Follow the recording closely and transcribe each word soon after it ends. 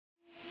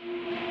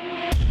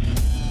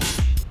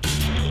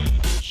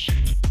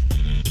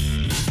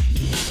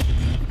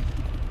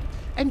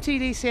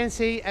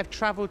MTDCNC have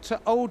travelled to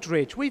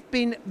Hardinge. We've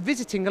been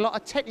visiting a lot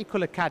of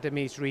technical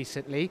academies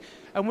recently,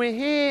 and we're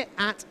here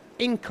at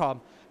Incom.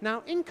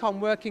 Now, Incom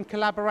work in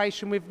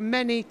collaboration with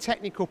many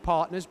technical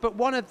partners, but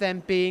one of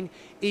them being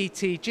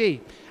ETG.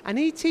 And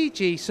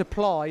ETG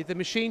supply the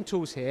machine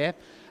tools here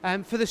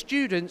for the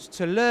students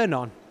to learn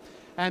on.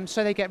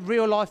 So they get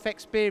real life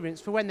experience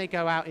for when they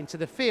go out into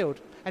the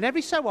field. And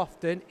every so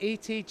often,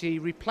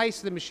 ETG replace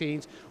the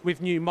machines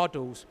with new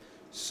models.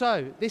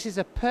 So this is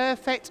a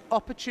perfect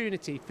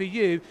opportunity for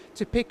you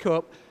to pick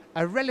up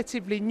a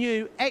relatively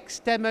new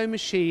ex-demo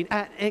machine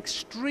at an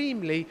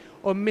extremely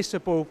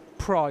unmissable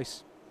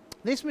price.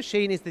 This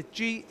machine is the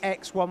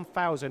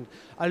GX1000,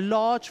 a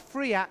large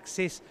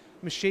 3-axis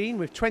machine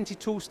with 20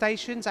 tool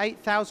stations,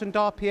 8,000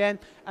 RPM,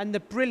 and the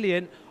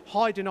brilliant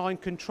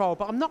Hardinge control.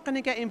 But I'm not going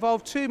to get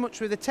involved too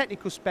much with the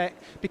technical spec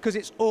because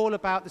it's all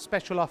about the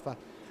special offer.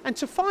 And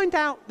to find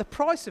out the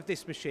price of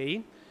this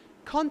machine,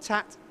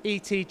 contact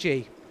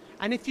ETG.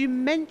 And if you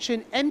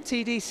mention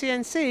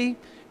MTDCNC,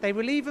 they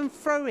will even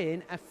throw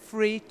in a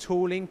free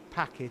tooling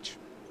package.